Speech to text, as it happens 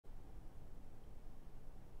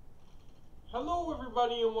Hello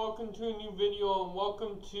everybody and welcome to a new video and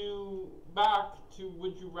welcome to back to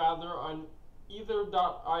Would You Rather on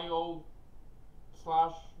either.io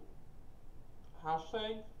slash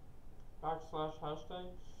hashtag /hashtag.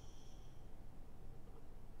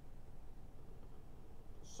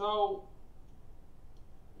 So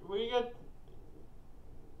we get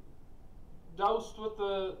doused with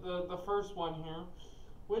the first one here.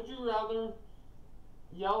 Would you rather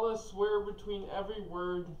yell a swear between every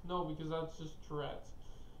word? No, because that's just Tourette's.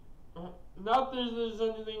 Not that there's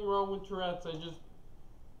anything wrong with Tourette's,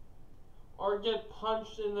 or get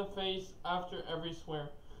punched in the face after every swear.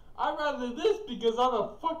 I'd rather this because I'm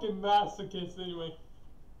a fucking masochist anyway.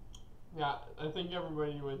 Yeah, I think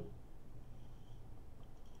everybody would.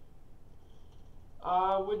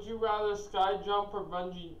 Would you rather sky jump or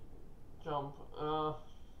bungee jump?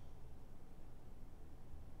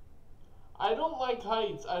 I don't like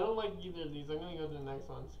heights. I don't like either of these. I'm gonna go to the next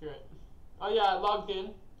one. Screw it. Oh yeah, I logged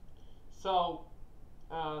in. So,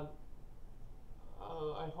 I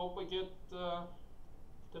hope I get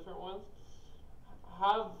different ones.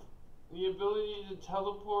 Have the ability to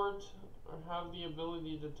teleport or have the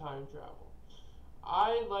ability to time travel.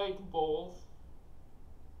 I like both,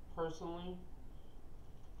 personally.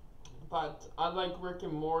 But I like Rick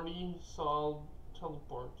and Morty, so I'll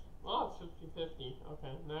teleport. Oh, it's 50-50.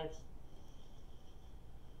 Okay, next.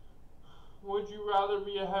 Would you rather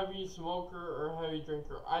be a heavy smoker or a heavy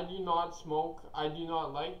drinker? I do not smoke. I do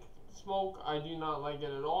not like smoke. I do not like it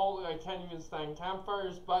at all. I can't even stand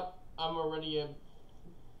campfires, but I'm already an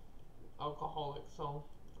alcoholic, so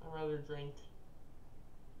I'd rather drink.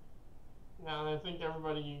 Yeah, I think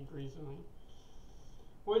everybody agrees with me.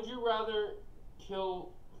 Would you rather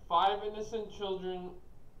kill 5 innocent children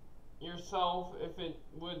yourself if it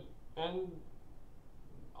would end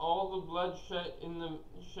all the bloodshed in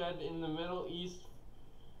the Middle East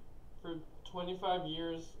for 25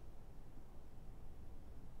 years,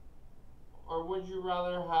 or would you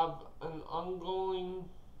rather have an ongoing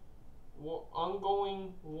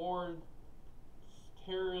war,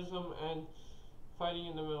 terrorism, and fighting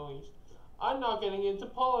in the Middle East? I'm not getting into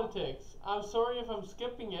politics. I'm sorry if I'm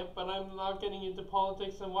skipping it, but I'm not getting into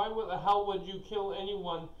politics. And why the hell would you kill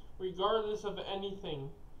anyone, regardless of anything?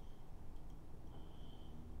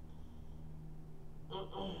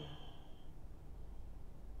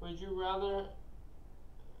 Would you rather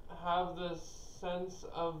have the sense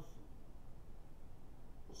of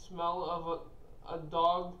smell of a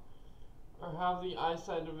dog or have the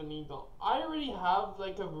eyesight of an eagle? I already have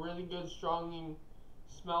like a really good strong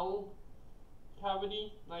smell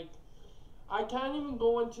cavity. Like, I can't even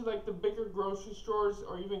go into like the bigger grocery stores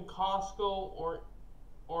or even Costco or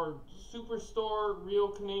Superstore, Real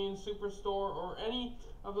Canadian Superstore, or any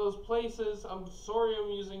of those places. I'm sorry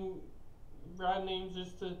I'm using brand names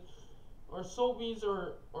just to, or Sobeys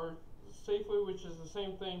or Safeway, which is the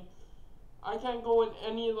same thing. I can't go in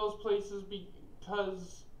any of those places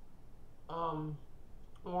because, or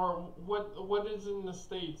what is in the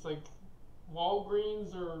States, like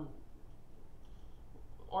Walgreens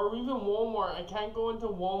or even Walmart. I can't go into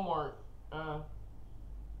Walmart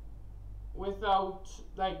without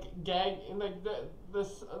like like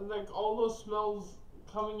like all those smells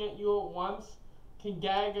coming at you at once can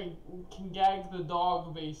gag the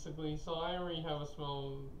dog basically. So I already have a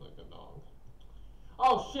smell like a dog.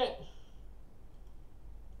 Oh shit!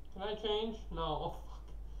 Can I change? No. Oh fuck.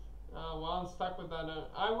 Well, I'm stuck with that.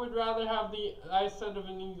 I would rather have the eyesight of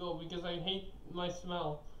an eagle because I hate my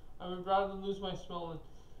smell. I would rather lose my smell than.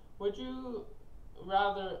 Would you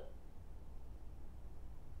rather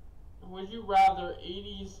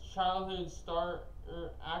 80s childhood star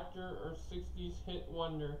or actor or 60s hit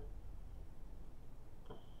wonder?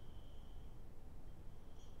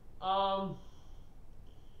 I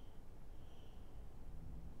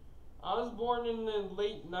was born in the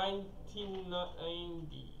late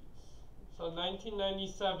 1990s. So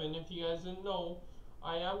 1997, if you guys didn't know.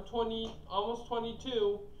 I am almost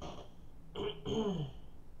 22.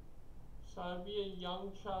 So I'd be a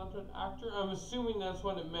young childhood actor. I'm assuming that's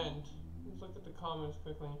what it meant. Let's look at the comments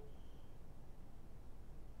quickly.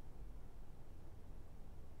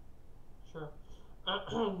 Sure.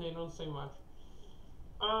 They don't say much.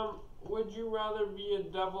 Would you rather be a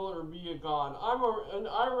devil or be a god? I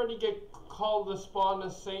already get called the spawn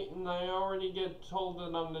of Satan. I already get told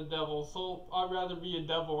that I'm the devil. So I'd rather be a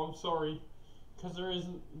devil. I'm sorry, because there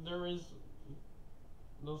is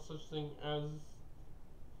no such thing as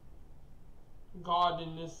God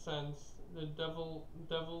in this sense. The devil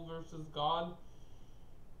versus God.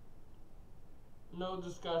 No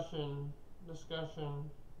discussion.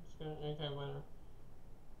 Okay, winner.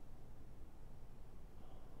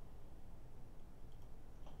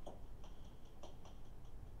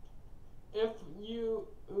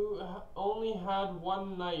 had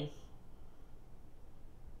one knife,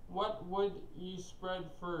 what would you spread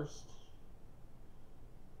first?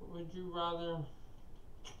 Would you rather...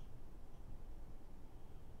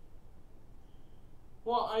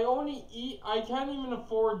 Well, I can't even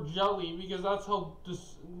afford jelly because that's how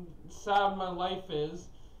sad my life is.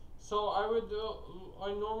 So I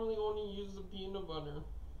normally only use the peanut butter.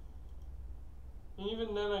 And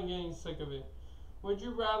even then I'm getting sick of it. Would you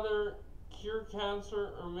rather cure cancer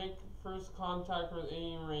or make first contact with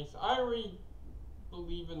alien race? I already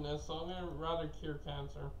believe in this, so I'm going to rather cure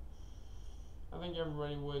cancer. I think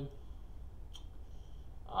everybody would.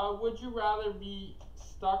 Would you rather be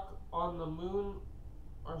stuck on the moon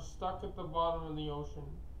or stuck at the bottom of the ocean?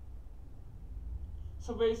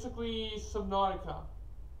 So basically, Subnautica.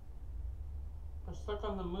 Or stuck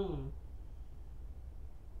on the moon.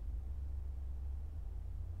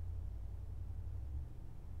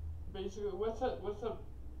 Basically, what's that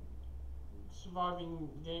surviving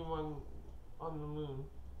game on the moon?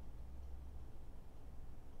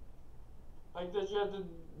 Like that you had to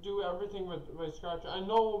do everything by scratch. I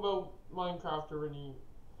know about Minecraft already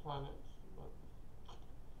planets, but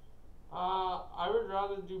I would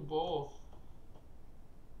rather do both.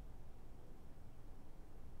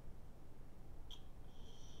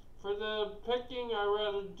 For the picking, I'd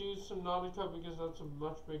rather do Subnautica because that's a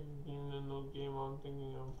much bigger game than the game I'm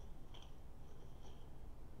thinking of.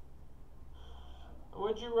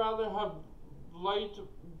 Would you rather have bright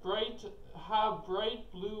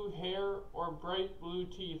blue hair or bright blue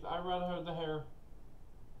teeth? I'd rather have the hair.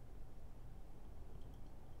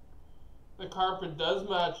 The carpet does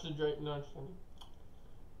match the drape. No, just kidding.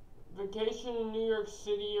 Vacation in New York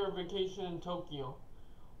City or vacation in Tokyo?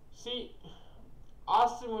 See,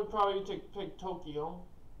 Austin would probably pick Tokyo.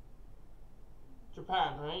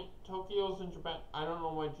 Japan, right? Tokyo's in Japan. I don't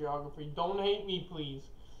know my geography. Don't hate me, please.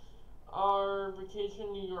 Our vacation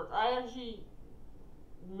in New York. I actually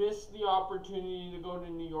missed the opportunity to go to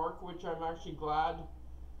New York, which I'm actually glad,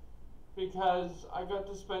 because I got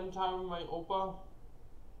to spend time with my Oppa,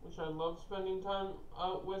 which I love spending time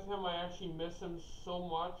with him. I actually miss him so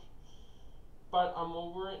much, but I'm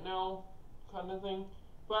over it now, kind of thing.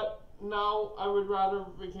 But now I would rather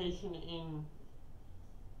vacation in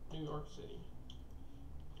New York City.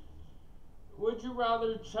 Would you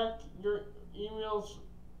rather check your emails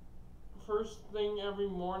first thing every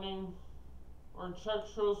morning or check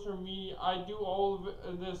social media? I do all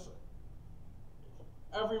of this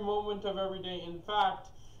every moment of every day. In fact,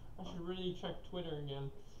 I should really check Twitter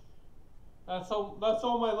again. That's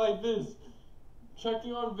all my life is.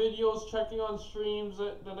 Checking on videos, checking on streams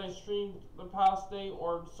that I streamed the past day,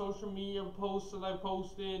 or social media posts that I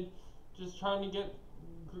posted, just trying to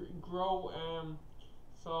grow.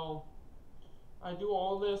 So I do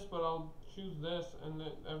all this, but I'll choose this, and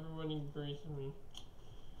everybody agrees with me.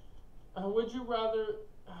 Would you rather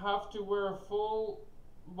have to wear a full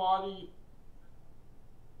body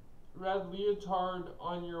red leotard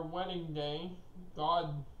on your wedding day,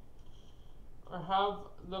 God, or have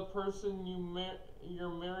the person you're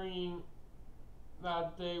marrying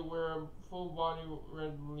that day wear a full body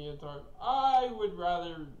red leotard? I would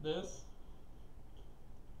rather this.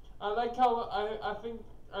 I like how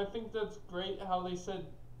I think that's great how they said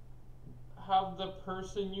have the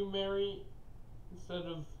person you marry instead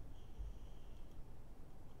of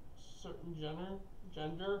certain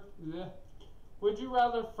gender. Blech. Would you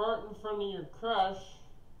rather fart in front of your crush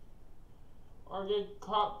or get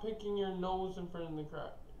caught picking your nose in front of the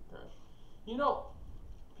crush? You know,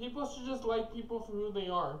 people should just like people for who they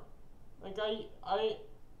are. Like I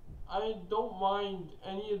don't mind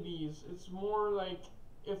any of these. It's more like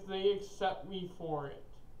if they accept me for it.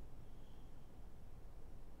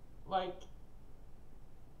 Like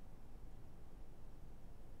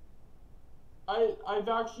I've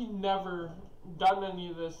actually never done any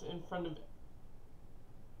of this in front of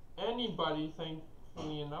anybody,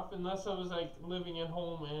 thankfully enough, unless I was like living at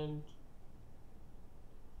home and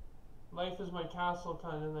life is my castle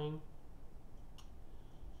kind of thing.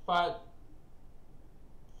 But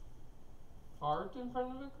fart in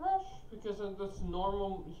front of a crush because that's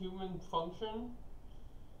normal human function.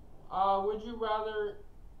 Would you rather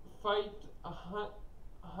fight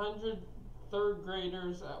 100 third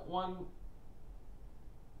graders at one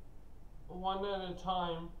at a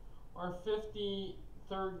time, or 50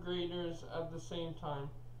 third graders at the same time?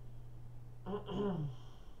 I'm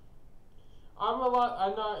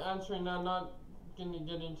not answering that. I'm not gonna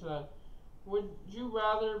get into that. Would you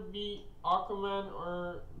rather be Aquaman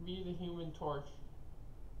or be the Human Torch?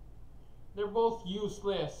 They're both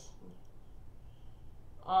useless.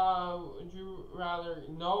 Would you rather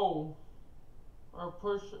know or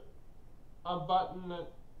push a button that,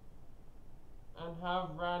 and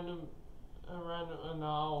have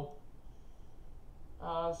no.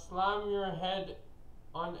 Slam your head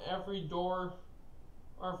on every door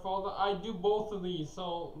or fall down. I do both of these,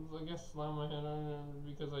 so I guess slam my head on it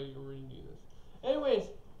because I already do this. Anyways,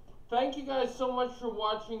 thank you guys so much for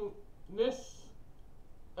watching this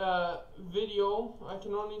video. I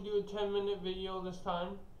can only do a 10-minute video this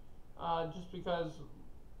time, just because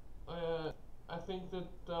I think that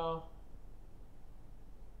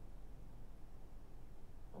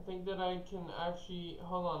I can actually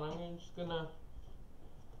hold on. I'm just gonna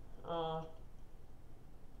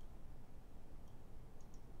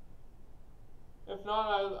if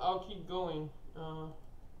not, I'll keep going.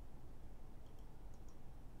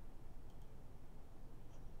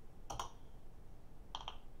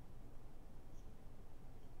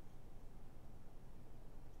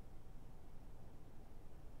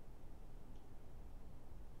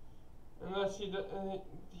 Unless he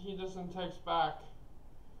doesn't text back.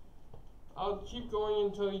 I'll keep going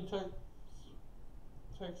until he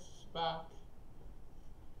texts back.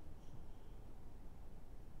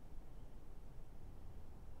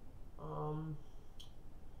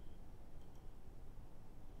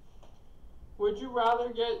 Would you rather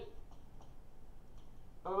get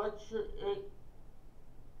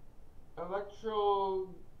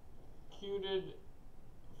electrocuted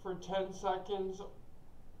for 10 seconds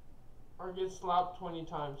or get slapped 20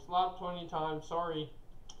 times? Slapped 20 times, sorry.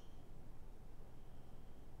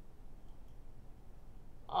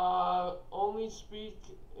 Only speak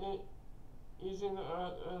using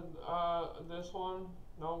this one.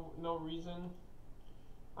 No reason.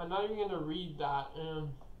 I'm not even gonna read that.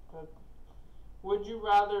 Would you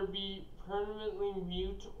rather be permanently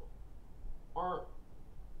mute or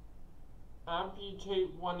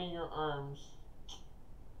amputate one of your arms?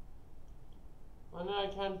 And then I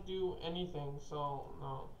can't do anything, so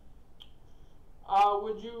no.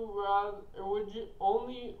 Would you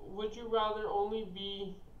rather only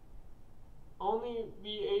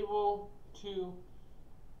be able to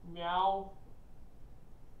meow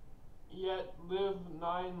yet live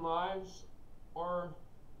 9 lives, or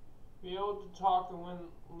be able to talk and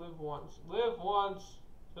live once? Live once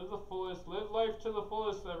to the fullest. Live life to the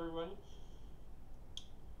fullest, everybody.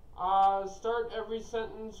 Start every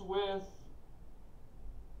sentence with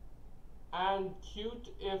 "and cute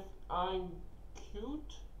if I'm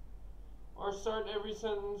cute," or start every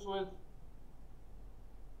sentence with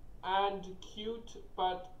 "and cute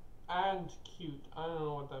but and cute." I don't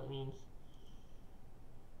know what that means.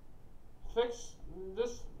 Fix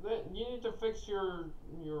this. You need to fix your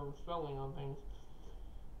spelling on things.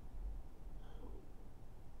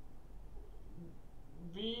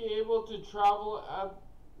 Be able to travel at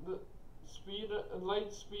the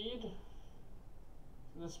light speed,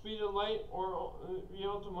 the speed of light, or be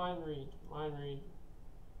able to mind read. Mind read.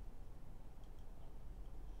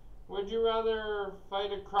 Would you rather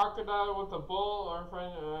fight a crocodile with a bull or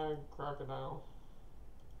fight a crocodile?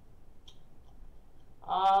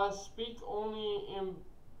 Speak only in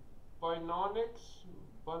Bononics,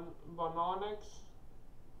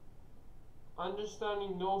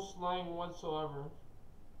 understanding no slang whatsoever.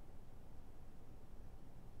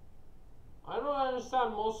 I don't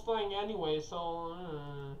understand most slang anyway, so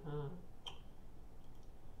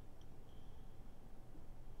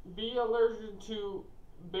Be allergic to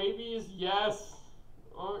babies? Yes.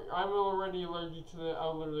 I'm already allergic to the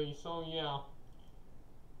elderly, so yeah.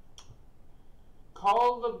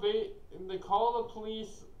 Call the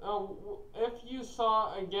police. If you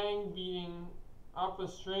saw a gang beating up a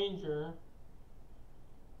stranger,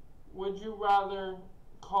 would you rather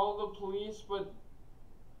call the police but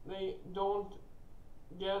they don't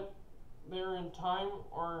get there in time,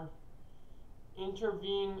 or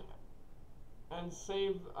intervene and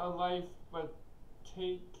save a life but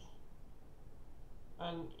take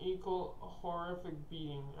an equal horrific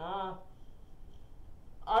beating?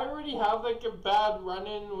 I already have like a bad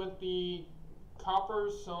run-in with the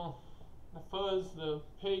coppers, so the fuzz, the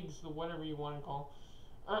pigs, the whatever you want to call.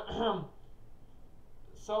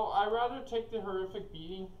 So I'd rather take the horrific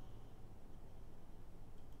beating.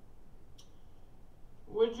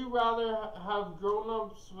 Would you rather have grown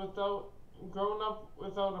up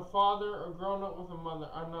without a father, or grown up with a mother?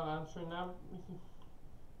 I'm not answering that.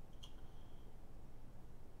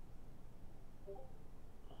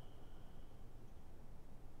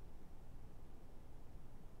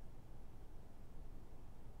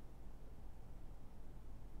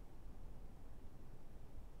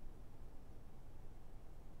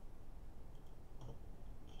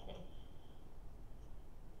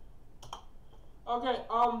 Okay,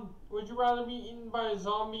 would you rather be eaten by a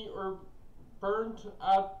zombie or burnt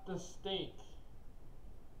at the stake.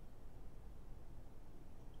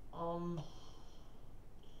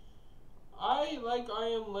 I like I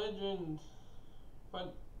Am Legend,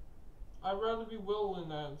 but I'd rather be Will in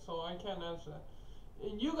that, so I can't answer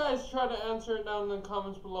that. You guys try to answer it down in the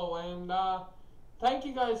comments below, and thank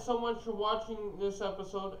you guys so much for watching this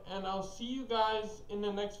episode, and I'll see you guys in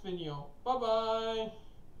the next video. Bye bye.